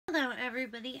Hello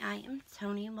everybody, I am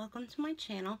Tony and welcome to my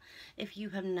channel. If you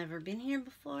have never been here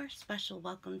before, special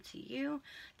welcome to you.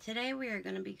 Today we are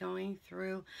going to be going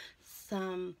through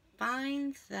some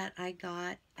finds that I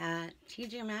got at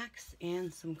TJ Maxx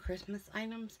and some Christmas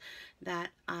items that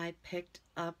I picked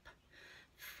up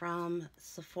from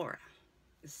Sephora.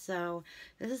 So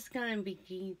this is going to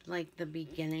be like the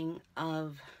beginning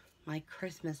of my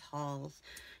Christmas hauls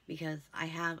because I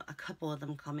have a couple of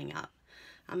them coming up.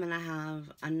 I'm going to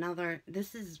have another,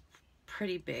 this is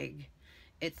pretty big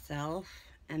itself,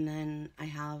 and then I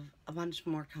have a bunch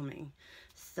more coming.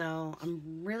 So I'm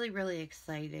really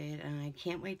excited and I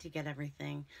can't wait to get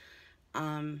everything.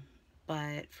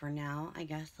 But for now, I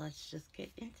guess let's just get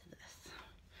into this.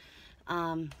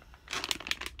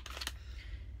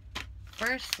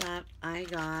 First up, I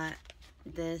got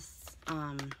this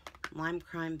Lime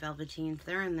Crime Velveteens.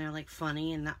 They're in there like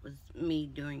funny, and that was me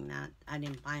doing that. I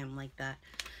didn't buy them like that.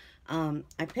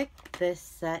 I picked this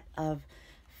set of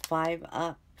 5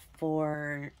 up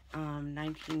for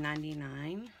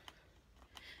 $19.99,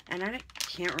 and I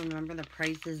can't remember the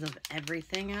prices of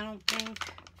everything, I don't think.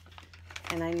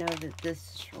 And I know that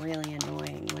this is really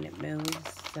annoying when it moves,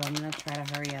 so I'm going to try to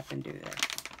hurry up and do this.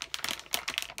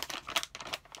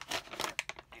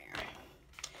 There.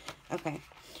 Okay,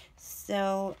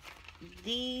 so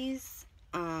these,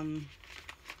 the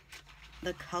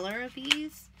color of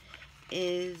these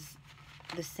is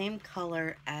the same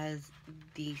color as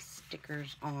the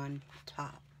stickers on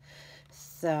top.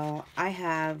 So I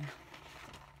have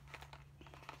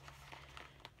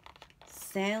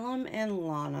Salem and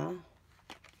Lana,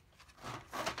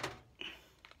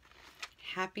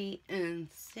 Happy and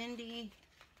Cindy,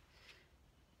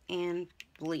 and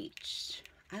Bleach.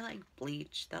 I like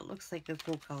Bleach. That looks like a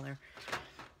cool color.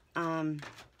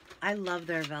 I love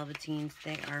their Velveteens.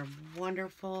 They are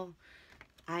wonderful.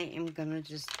 I am gonna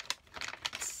just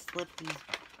slip these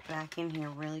back in here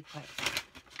really quick.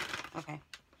 Okay.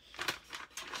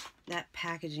 That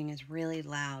packaging is really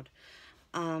loud.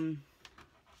 I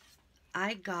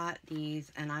got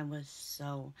these and I was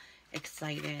so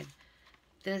excited.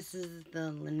 This is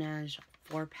the Laneige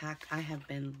 4-pack. I have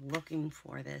been looking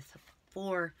for this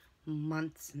for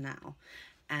months now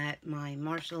at my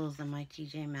Marshalls and my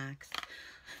TJ Maxx.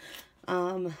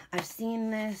 I've seen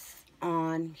this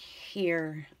on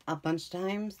here a bunch of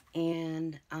times,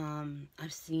 and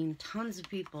I've seen tons of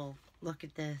people look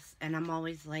at this, and I'm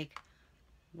always like,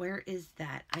 where is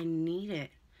that? I need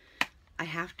it. I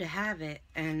have to have it,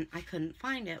 and I couldn't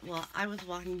find it. Well, I was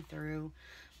walking through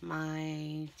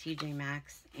my TJ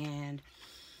Maxx, and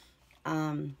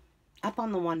up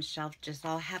on the one shelf, just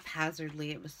all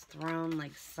haphazardly, it was thrown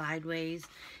like sideways,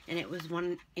 and it was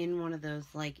in one of those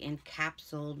like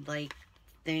encapsulated like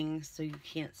things, so you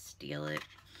can't steal it.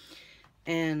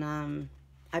 And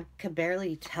I could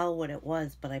barely tell what it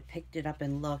was, but I picked it up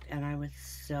and looked, and I was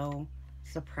so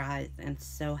surprised and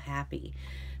so happy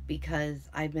because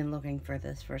I've been looking for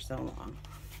this for so long.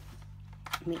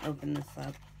 Let me open this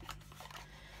up.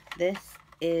 This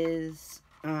is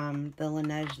the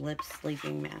Laneige Lip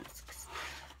Sleeping Masks.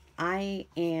 I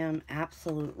am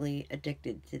absolutely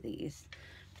addicted to these.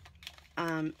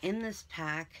 In this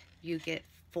pack, you get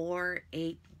 4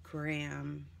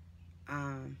 8-gram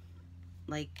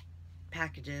like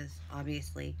packages,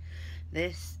 obviously.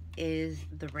 This is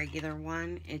the regular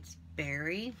one. It's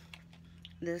berry.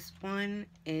 This one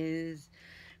is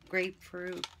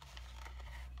grapefruit.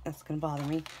 That's gonna bother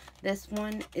me. This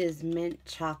one is mint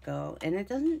choco, and it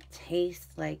doesn't taste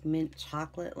like mint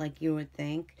chocolate like you would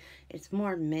think. It's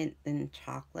more mint than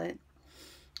chocolate.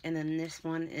 And then this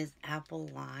one is apple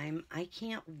lime. I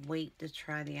can't wait to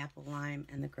try the apple lime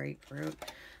and the grapefruit.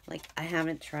 Like, I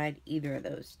haven't tried either of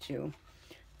those two.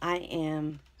 I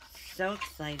am so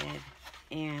excited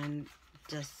and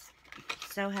just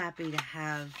so happy to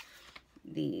have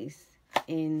these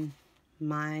in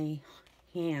my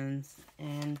hands,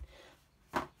 and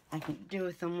I can do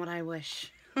with them what I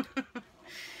wish.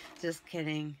 Just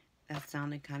kidding. That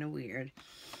sounded kind of weird.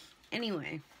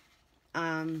 Anyway,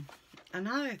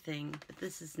 another thing, but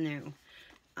this is new.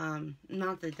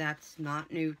 Not that that's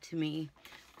not new to me,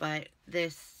 but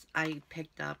this I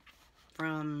picked up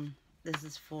from, this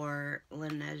is for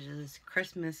Laneige's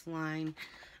Christmas line.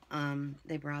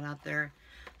 They brought out their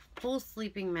full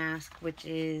sleeping mask, which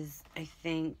is, I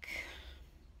think,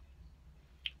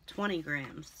 20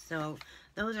 grams. So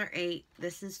those are 8.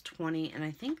 This is 20. And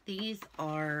I think these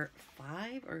are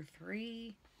 5 or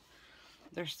 3.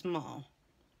 They're small.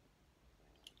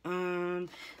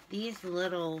 These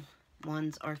little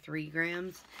ones are 3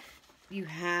 grams. You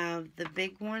have the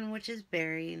big one, which is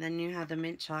berry. Then you have the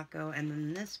mint choco. And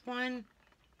then this one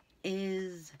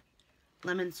is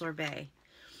lemon sorbet.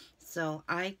 So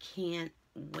I can't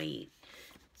wait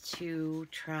to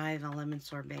try the lemon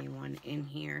sorbet one in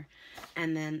here.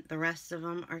 And then the rest of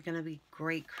them are going to be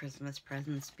great Christmas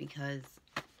presents because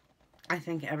I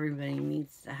think everybody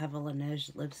needs to have a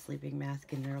Laneige lip sleeping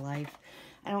mask in their life.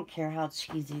 I don't care how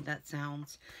cheesy that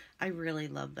sounds. I really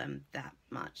love them that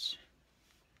much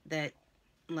that,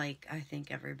 like, I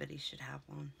think everybody should have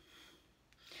one.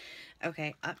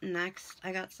 Okay, up next,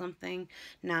 I got something.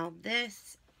 Now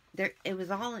this, it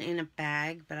was all in a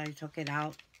bag, but I took it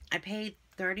out. I paid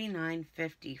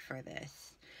 $39.50 for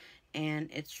this, and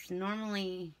it's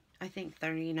normally, I think,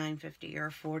 $39.50 or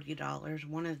 $40,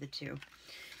 one of the two.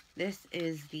 This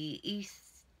is the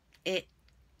It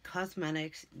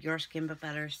Cosmetics Your Skin But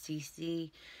Better CC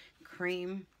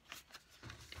cream,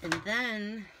 and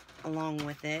then along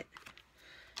with it,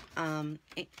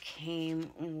 it came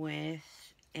with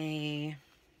a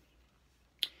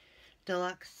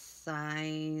deluxe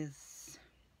size,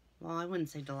 well, I wouldn't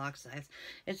say deluxe size,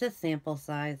 it's a sample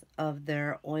size of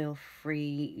their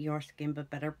oil-free Your Skin But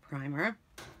Better primer.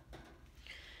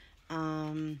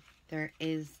 There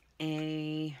is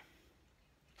a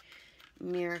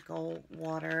Miracle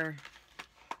Water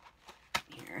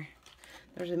here.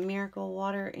 There's a Miracle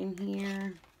Water in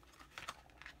here.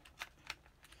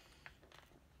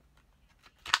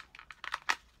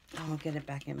 I'll get it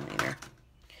back in later.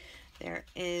 There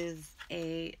is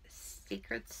a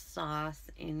secret sauce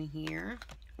in here,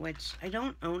 which I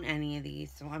don't own any of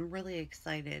these, so I'm really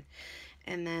excited.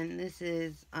 And then this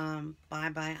is Bye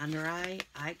Bye Under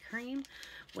Eye Cream,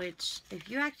 which if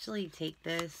you actually take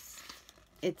this,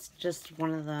 it's just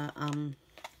one of the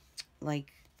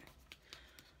like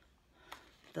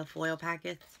the foil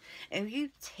packets. If you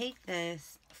take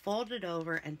this, fold it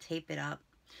over and tape it up,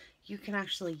 you can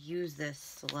actually use this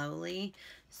slowly.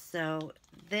 So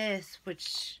this,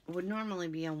 which would normally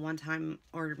be a one-time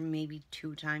or maybe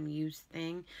two-time use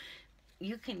thing,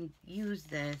 you can use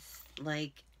this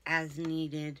like as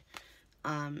needed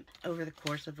over the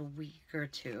course of a week or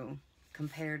two,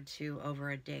 compared to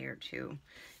over a day or two,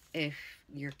 if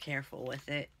you're careful with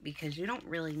it, because you don't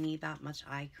really need that much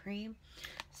eye cream.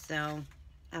 So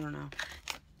I don't know,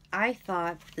 I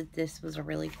thought that this was a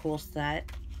really cool set,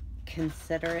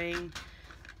 considering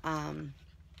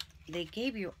they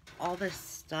gave you all this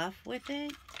stuff with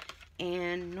it,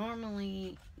 and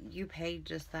normally you pay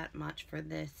just that much for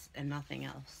this and nothing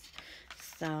else.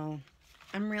 So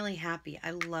I'm really happy.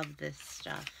 I love this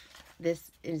stuff.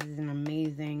 This is an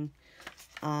amazing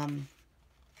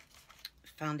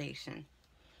foundation.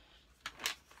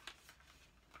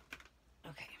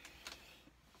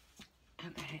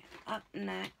 Okay, up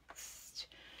next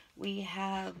we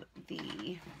have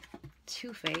the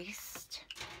Too Faced.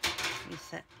 Let me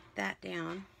set that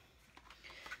down.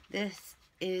 This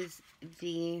is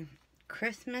the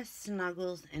Christmas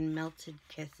Snuggles and Melted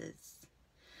Kisses.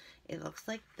 It looks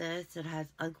like this. It has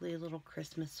ugly little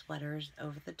Christmas sweaters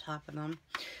over the top of them.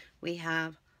 We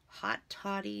have Hot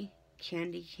Toddy,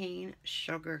 Candy Cane,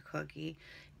 Sugar Cookie,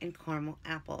 and Caramel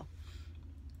Apple.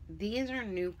 These are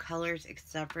new colors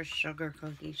except for Sugar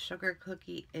Cookie. Sugar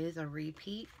Cookie is a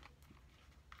repeat.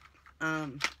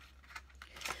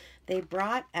 They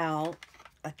brought out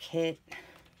a kit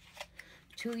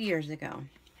 2 years ago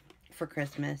for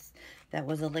Christmas that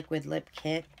was a liquid lip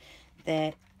kit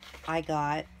that I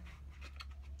got.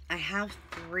 I have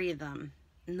 3 of them,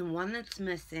 and the one that's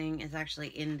missing is actually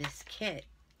in this kit.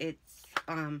 It's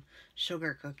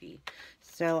Sugar Cookie.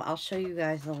 So I'll show you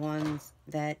guys the ones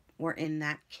that were in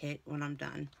that kit when I'm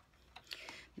done.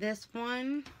 This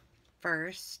one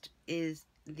first is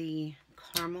the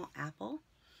Caramel Apple.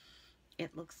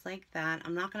 It looks like that.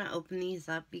 I'm not going to open these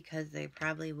up because they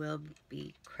probably will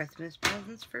be Christmas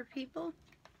presents for people.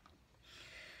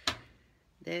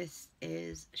 This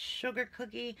is Sugar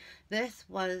Cookie. This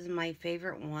was my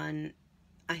favorite one,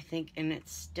 I think, and it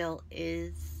still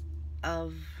is,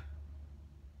 of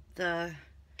the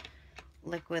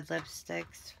liquid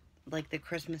lipsticks, like the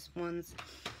Christmas ones.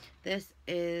 This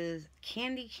is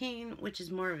Candy Cane, which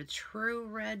is more of a true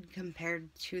red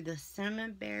compared to the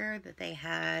Cinnamon Bear that they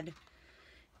had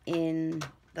in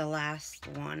the last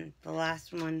one. The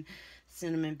last one,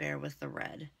 Cinnamon Bear, was the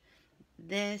red.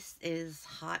 This is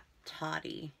Hot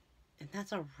Toddy, and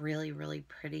that's a really, really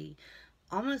pretty,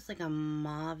 almost like a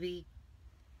mauve,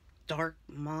 dark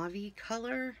mauve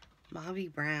color,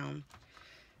 mauve brown.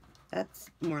 That's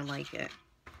more like it.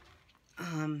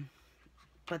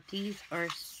 But these are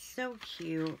so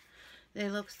cute. They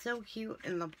look so cute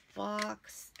in the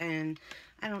box, and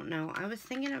I don't know, I was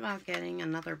thinking about getting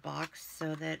another box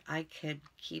so that I could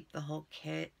keep the whole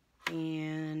kit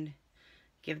and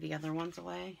give the other ones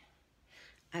away.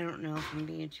 I don't know if I'm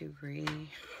being too greedy.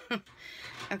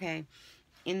 Okay,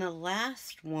 in the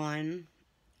last one,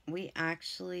 we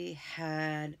actually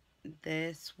had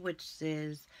this, which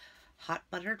is hot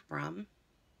buttered rum.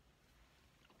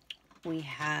 We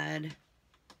had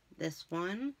this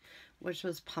one, which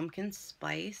was pumpkin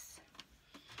spice.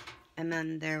 And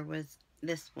then there was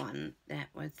this one that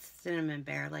was cinnamon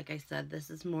bear. Like I said, this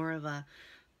is more of a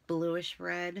bluish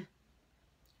red.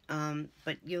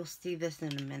 But you'll see this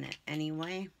in a minute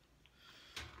anyway.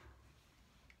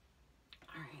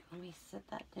 Alright, let me set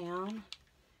that down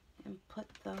and put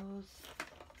those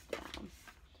down.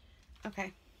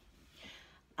 Okay.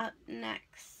 Up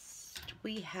next,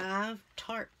 we have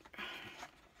Tarte.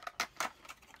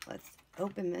 Let's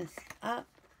open this up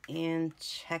and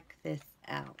check this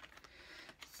out.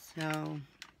 So,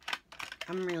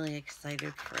 I'm really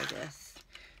excited for this.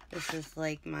 This is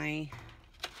like my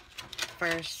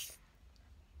first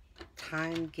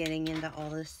time getting into all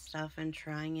this stuff and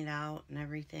trying it out and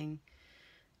everything.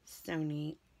 So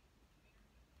neat.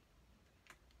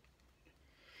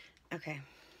 Okay.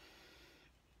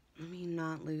 Let me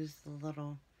not lose the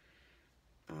little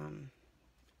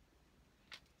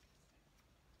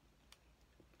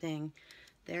thing.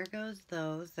 There goes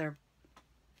those. They're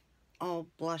all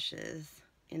blushes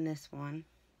in this one.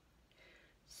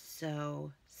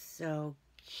 So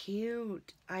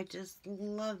cute. I just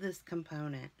love this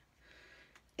component.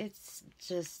 It's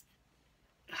just,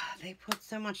 they put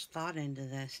so much thought into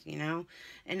this, you know?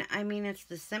 And I mean, it's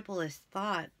the simplest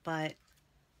thought, but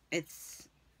it's,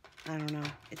 I don't know,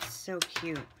 it's so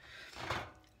cute.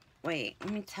 Wait,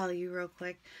 let me tell you real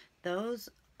quick. Those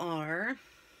are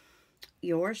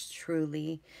Yours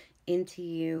Truly, Into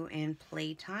You, and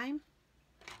Playtime.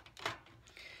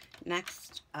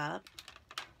 Next up,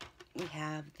 we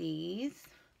have these,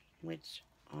 which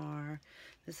are,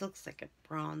 this looks like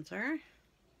a bronzer.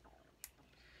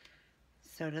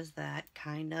 So does that,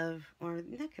 kind of, or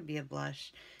that could be a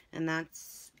blush. And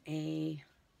that's a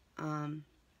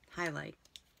highlight.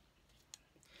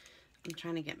 I'm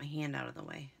trying to get my hand out of the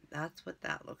way. That's what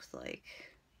that looks like.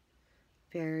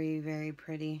 Very, very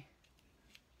pretty.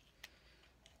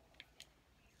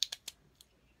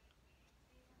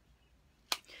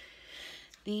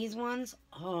 These ones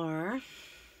are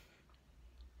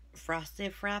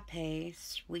Frosted Frappe,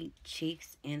 Sweet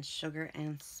Cheeks, and Sugar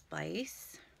and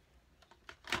Spice.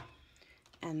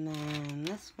 And then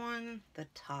this one, the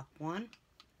top one,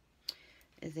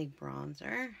 is a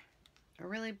bronzer, a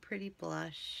really pretty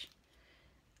blush,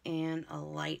 and a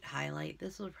light highlight.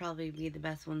 This would probably be the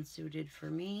best one suited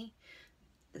for me.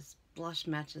 This blush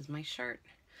matches my shirt.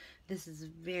 This is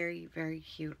very, very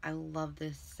cute. I love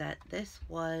this set. This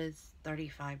was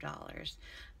 $35,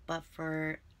 but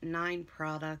for 9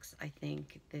 products, I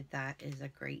think that is a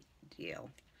great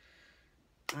deal.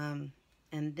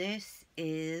 And this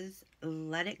is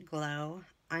Let It Glow.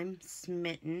 I'm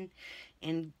Smitten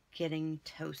and Getting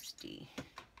Toasty.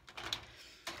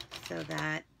 So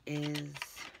that is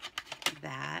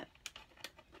that.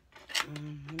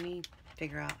 Let me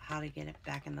figure out how to get it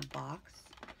back in the box.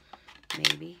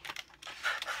 Maybe.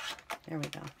 There we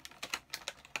go.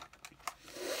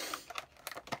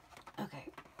 Okay.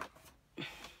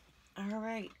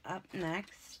 Alright, up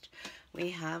next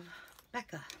we have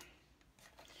Becca.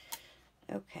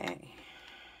 Okay.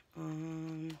 Let's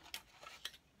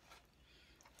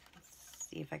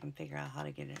see if I can figure out how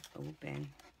to get it open.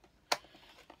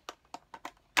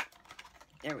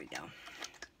 There we go.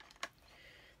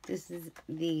 This is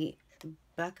the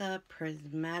Becca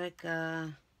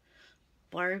Prismatica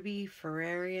Barbie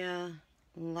Ferreria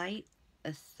Light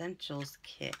Essentials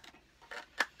Kit.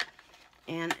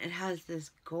 And it has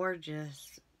this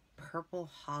gorgeous purple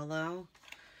hollow,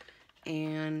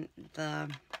 and the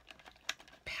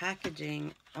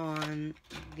packaging on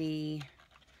the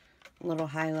little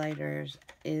highlighters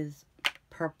is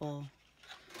purple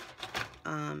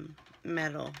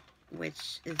metal,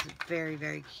 which is very,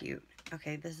 very cute.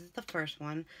 Okay, this is the first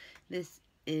one. This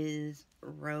is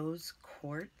Rose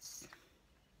Quartz.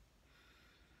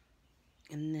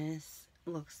 And this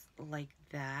looks like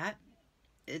that.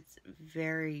 It's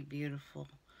very beautiful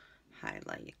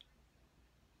highlight.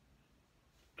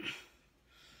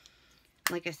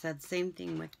 Like I said, same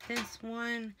thing with this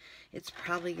one. It's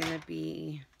probably going to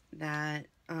be that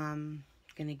I'm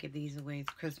going to give these away as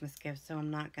Christmas gifts, so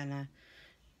I'm not going to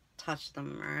touch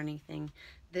them or anything.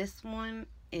 This one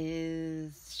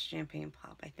is Champagne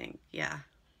Pop, I think. Yeah.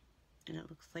 And it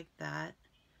looks like that.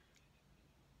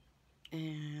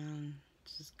 And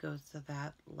just goes to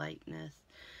that lightness.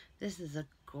 This is a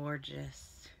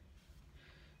gorgeous,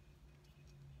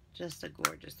 just a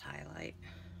gorgeous highlight.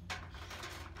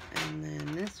 And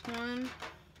then this one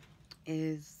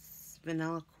is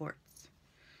Vanilla Quartz.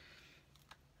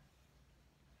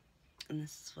 And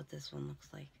this is what this one looks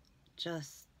like.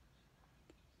 Just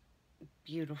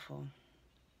beautiful.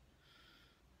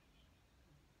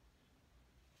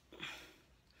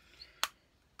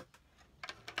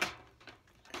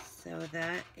 So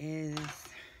that is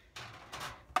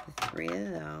the 3 of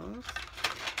those.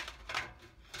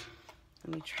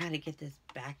 Let me try to get this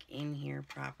back in here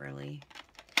properly.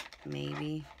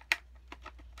 Maybe.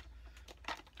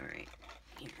 Alright,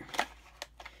 here.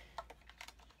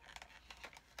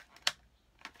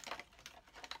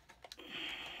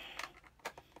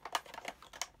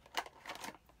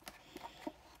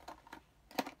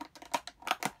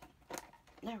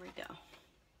 There we go.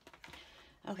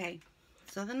 Okay,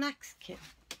 so the next kit.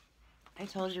 I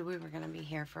told you we were going to be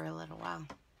here for a little while.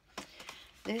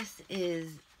 This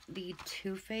is the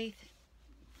Too Faced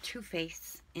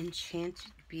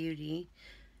Enchanted Beauty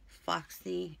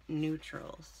Foxy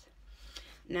Neutrals.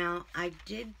 Now, I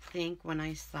did think when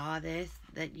I saw this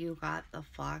that you got the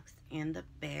fox and the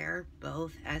bear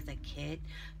both as a kit,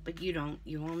 but you don't.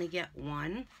 You only get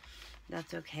one.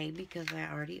 That's okay because I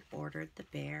already ordered the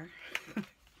bear.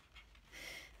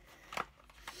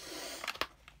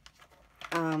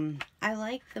 I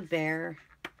like the bear.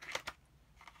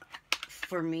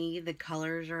 For me, the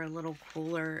colors are a little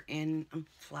cooler, and I'm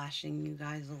flashing you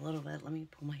guys a little bit. Let me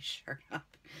pull my shirt up.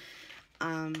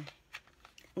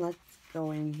 Let's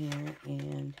go in here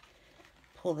and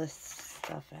pull this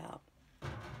stuff out.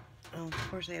 Oh, of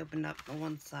course I opened up the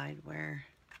one side where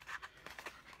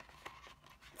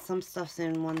some stuff's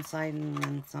in one side and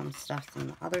then some stuff's in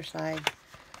the other side.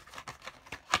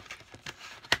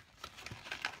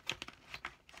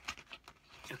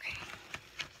 Okay.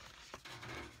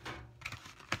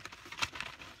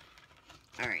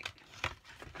 Alright.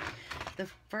 The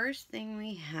first thing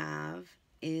we have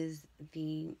is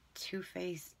the Too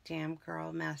Faced Damn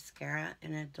Girl Mascara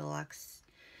in a deluxe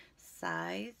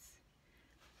size.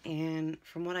 And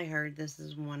from what I heard, this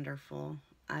is wonderful.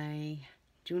 I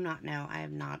do not know. I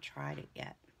have not tried it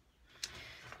yet.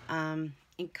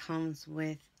 It comes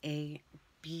with a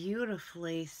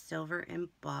beautifully silver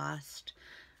embossed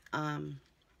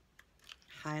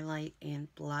highlight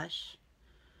and blush.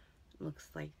 Looks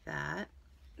like that.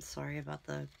 Sorry about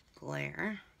the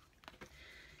glare.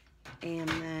 And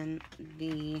then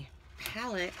the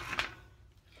palette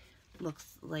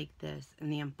looks like this,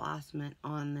 and the embossment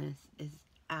on this is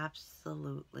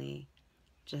absolutely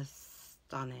just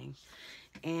stunning.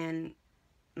 And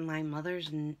my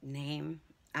mother's name,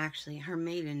 actually her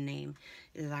maiden name,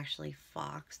 is actually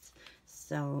Fox,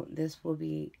 so this will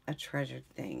be a treasured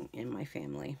thing in my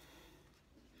family.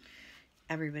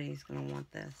 Everybody's gonna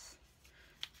want this.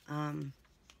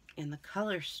 And the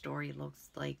color story looks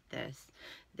like this.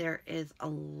 There is a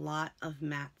lot of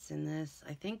mattes in this.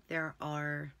 I think there's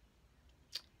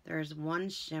 1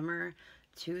 shimmer,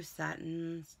 2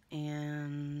 satins,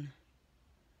 and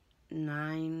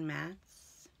 9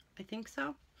 mattes. I think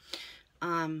so.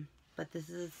 But this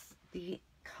is the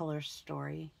color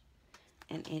story,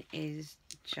 and it is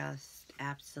just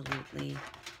absolutely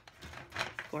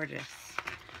gorgeous.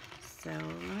 So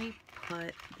let me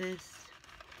put this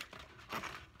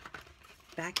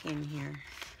back in here.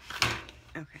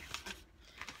 Okay,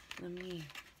 let me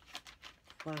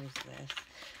close this.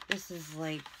 This is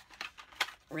like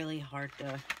really hard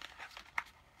to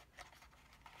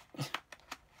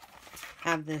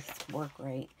have this work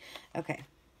right. Okay,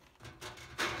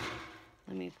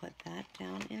 let me put that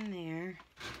down in there,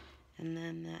 and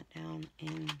then that down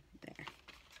in there.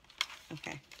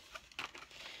 Okay,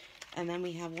 and then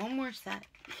we have one more set,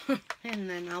 and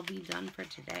then I'll be done for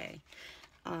today.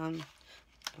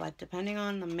 But depending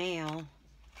on the mail,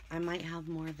 I might have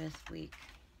more this week.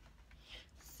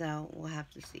 So we'll have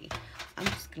to see. I'm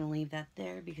just going to leave that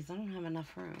there because I don't have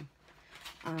enough room.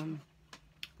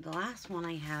 The last one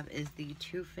I have is the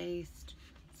Too Faced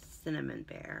Cinnamon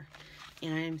Bear.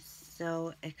 And I'm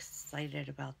so excited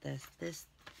about this. This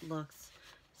looks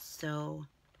so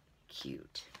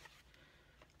cute.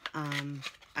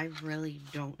 I really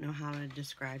don't know how to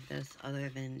describe this other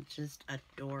than just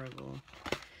adorable.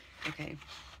 Okay,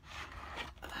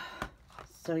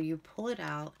 so you pull it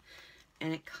out,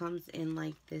 and it comes in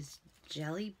like this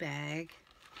jelly bag,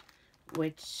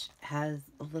 which has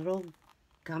little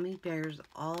gummy bears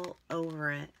all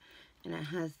over it, and it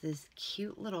has this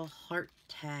cute little heart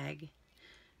tag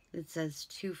that says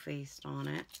Too Faced on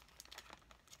it.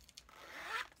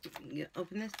 You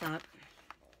open this up,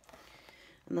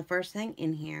 and the first thing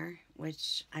in here,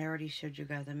 which I already showed you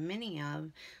guys a mini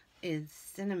of, is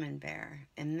Cinnamon Bear,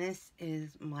 and this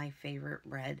is my favorite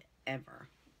red ever.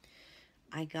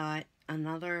 I got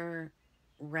another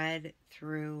red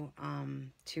through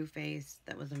Too Faced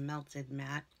that was a melted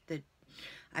matte that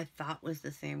I thought was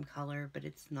the same color, but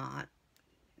it's not.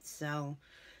 So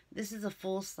this is a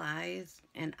full size,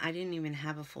 and I didn't even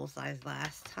have a full size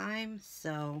last time,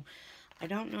 so I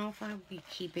don't know if I'll be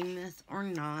keeping this or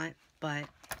not, but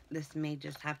this may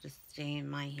just have to stay in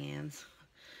my hands.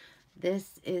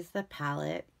 This is the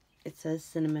palette. It says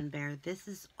Cinnamon Bear. This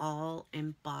is all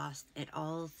embossed. It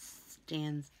all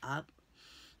stands up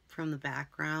from the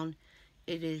background.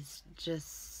 It is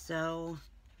just so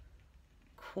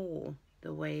cool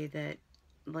the way that,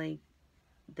 like,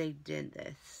 they did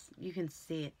this. You can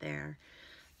see it there.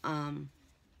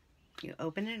 You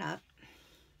open it up,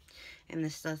 and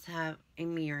this does have a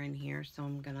mirror in here, so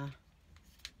I'm gonna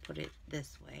put it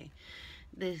this way.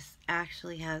 This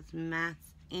actually has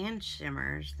mattes and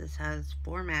shimmers. This has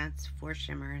 4 mattes, 4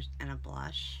 shimmers, and a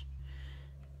blush.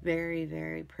 Very,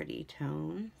 very pretty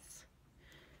tones.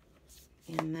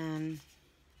 And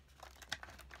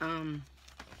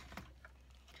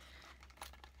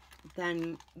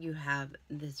then you have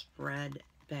this red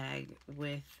bag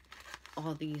with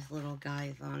all these little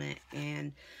guys on it,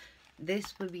 and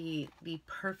this would be the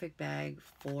perfect bag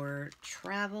for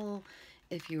travel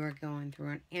if you are going through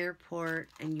an airport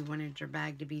and you wanted your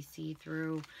bag to be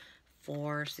see-through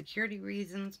for security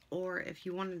reasons, or if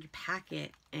you wanted to pack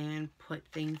it and put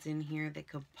things in here that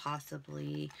could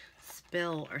possibly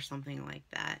spill or something like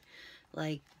that.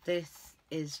 Like, this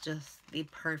is just the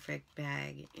perfect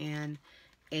bag, and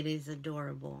it is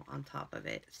adorable on top of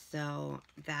it. So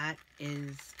that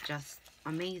is just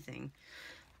amazing.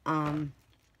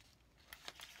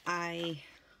 I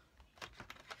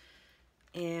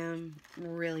am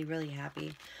really, really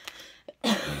happy.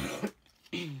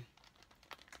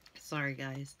 Sorry,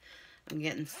 guys. I'm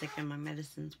getting sick and my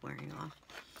medicine's wearing off.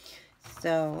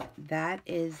 So that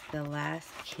is the last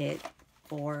kit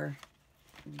for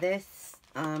this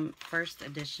first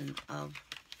edition of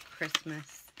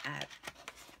Christmas at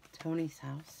Tony's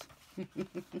house.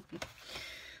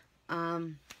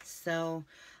 So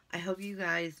I hope you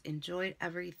guys enjoyed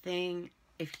everything.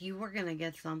 If you were gonna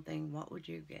get something, what would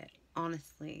you get?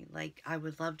 Honestly, like, I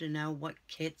would love to know what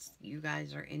kits you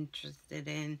guys are interested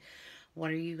in.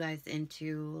 What are you guys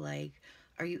into? Like,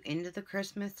 are you into the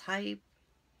Christmas hype?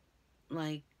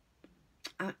 Like,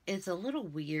 it's a little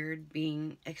weird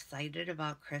being excited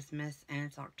about Christmas and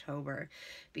it's October,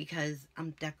 because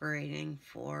I'm decorating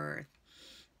for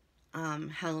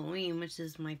Halloween, which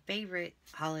is my favorite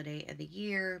holiday of the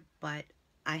year, but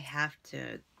I have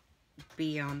to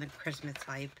be on the Christmas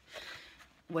hype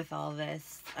with all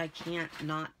this. I can't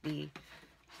not be.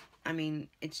 I mean,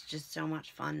 it's just so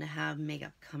much fun to have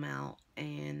makeup come out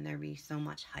and there be so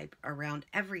much hype around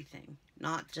everything,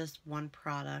 not just one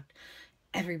product.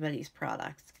 Everybody's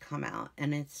products come out,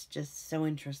 and it's just so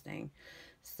interesting.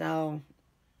 So,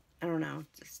 I don't know.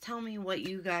 Just tell me what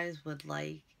you guys would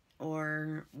like,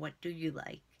 or what do you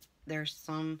like. There's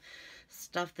some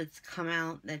stuff that's come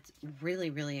out that's really,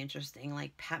 really interesting.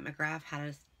 Like, Pat McGrath had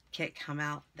a kit come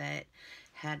out that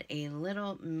had a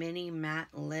little mini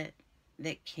matte lip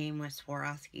that came with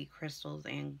Swarovski crystals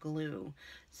and glue.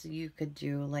 So you could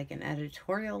do like an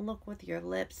editorial look with your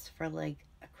lips for like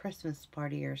a Christmas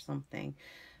party or something.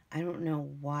 I don't know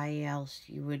why else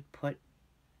you would put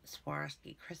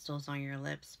Swarovski crystals on your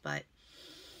lips, but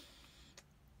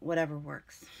whatever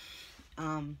works.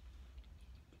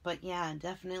 But yeah,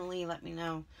 definitely let me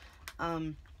know.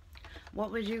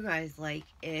 What would you guys like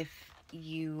if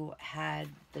you had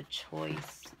the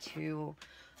choice to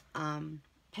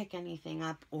pick anything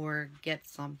up or get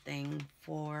something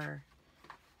for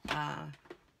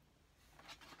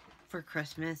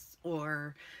Christmas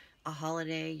or a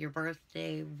holiday, your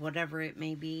birthday, whatever it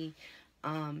may be.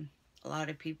 A lot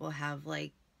of people have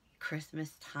like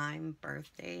Christmas time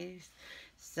birthdays.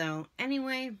 So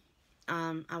anyway,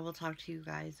 I will talk to you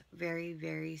guys very,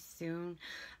 very soon.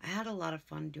 I had a lot of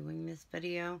fun doing this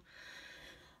video.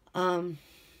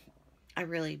 I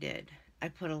really did. I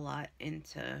put a lot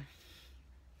into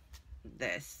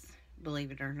this,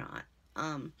 believe it or not.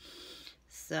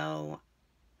 So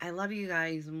I love you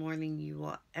guys more than you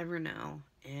will ever know.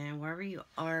 And wherever you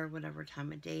are, whatever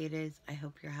time of day it is, I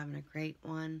hope you're having a great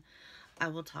one. I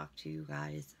will talk to you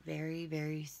guys very,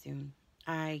 very soon.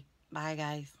 Alright, bye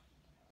guys.